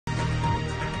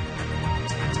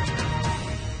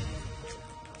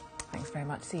very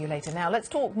much. See you later. Now, let's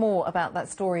talk more about that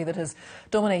story that has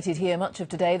dominated here much of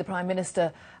today. The Prime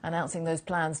Minister announcing those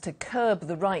plans to curb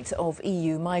the right of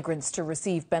EU migrants to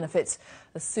receive benefits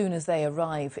as soon as they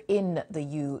arrive in the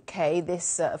UK.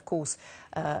 This, of course,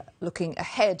 looking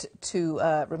ahead to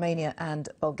Romania and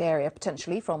Bulgaria,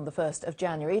 potentially from the 1st of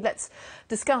January. Let's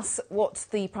discuss what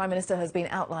the Prime Minister has been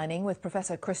outlining with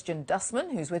Professor Christian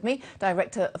Dustmann, who's with me,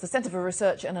 Director of the Centre for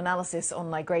Research and Analysis on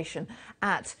Migration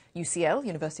at UCL,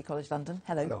 University College London.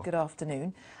 Hello. Good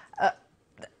afternoon.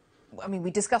 I mean,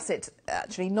 we discuss it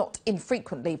actually not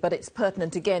infrequently, but it's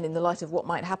pertinent again in the light of what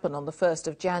might happen on the 1st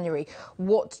of January.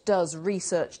 What does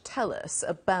research tell us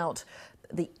about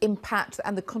the impact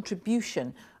and the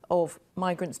contribution of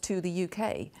migrants to the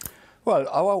UK? Well,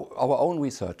 our own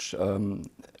research,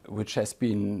 which has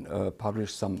been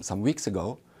published some weeks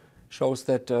ago, shows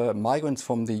that migrants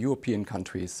from the European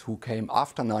countries who came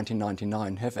after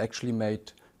 1999 have actually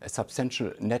made a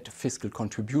substantial net fiscal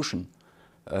contribution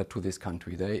to this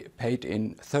country. They paid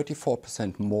in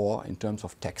 34% more in terms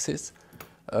of taxes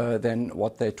than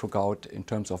what they took out in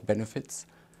terms of benefits.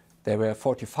 They were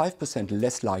 45%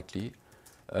 less likely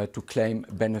to claim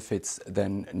benefits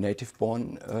than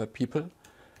native-born people.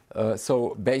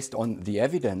 So based on the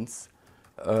evidence,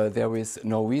 there is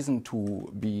no reason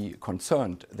to be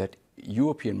concerned that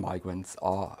European migrants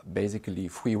are basically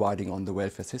free riding on the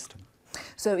welfare system.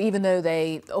 So even though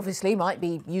they obviously might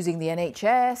be using the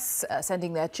NHS,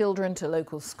 sending their children to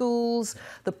local schools,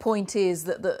 the point is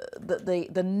that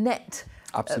the net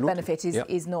benefit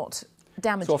is not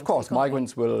damaging. So of course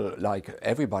migrants will, like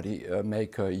everybody,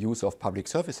 make use of public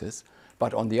services,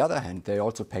 but on the other hand they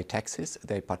also pay taxes,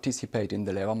 they participate in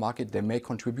the labour market, they make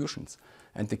contributions.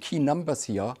 And the key numbers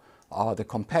here are the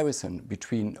comparison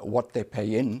between what they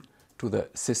pay in to the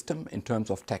system in terms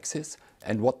of taxes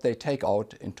and what they take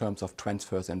out in terms of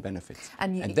transfers and benefits.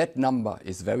 And that number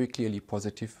is very clearly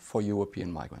positive for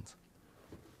European migrants.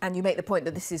 And you make the point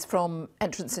that this is from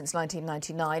entrance since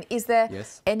 1999. Is there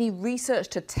any research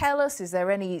to tell us, is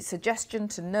there any suggestion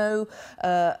to know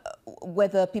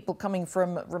whether people coming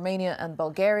from Romania and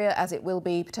Bulgaria, as it will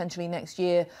be potentially next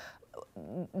year,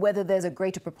 whether there's a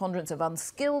greater preponderance of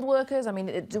unskilled workers? I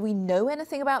mean, do we know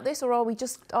anything about this, or are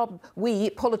we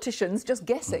politicians just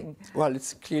guessing? Well,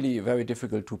 it's clearly very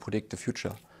difficult to predict the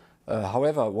future.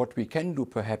 However, what we can do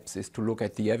perhaps is to look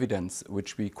at the evidence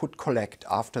which we could collect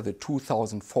after the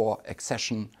 2004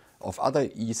 accession of other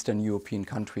Eastern European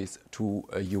countries to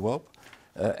Europe.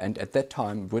 And at that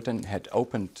time, Britain had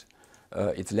opened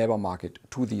its labour market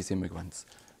to these immigrants.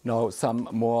 Now, some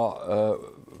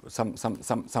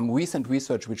recent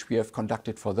research which we have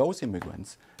conducted for those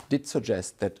immigrants did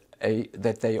suggest that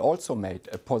they also made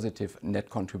a positive net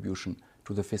contribution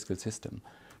to the fiscal system.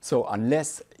 So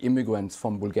unless immigrants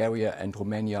from Bulgaria and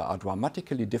Romania are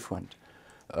dramatically different,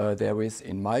 there is,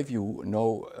 in my view,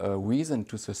 no reason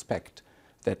to suspect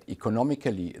that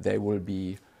economically they will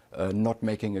be not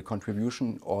making a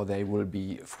contribution or they will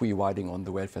be free riding on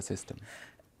the welfare system.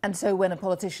 And so when a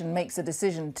politician makes a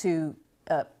decision to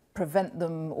prevent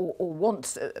them or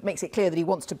makes it clear that he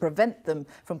wants to prevent them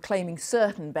from claiming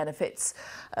certain benefits,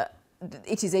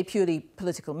 it is a purely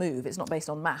political move. It's not based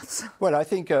on maths. Well, I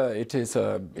think it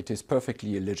is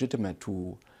perfectly legitimate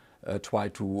to try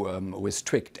to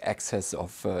restrict access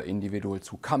of individuals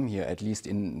who come here, at least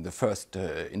in the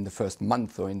first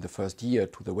month or in the first year,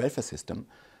 to the welfare system.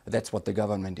 That's what the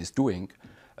government is doing.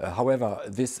 However,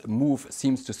 this move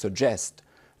seems to suggest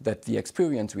that the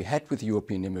experience we had with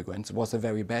European immigrants was a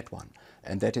very bad one,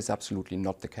 and that is absolutely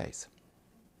not the case.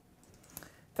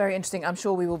 Very interesting. I'm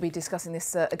sure we will be discussing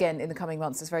this again in the coming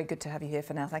months. It's very good to have you here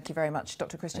for now. Thank you very much,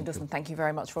 Dr. Christian Dustmann. Thank you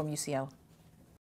very much from UCL.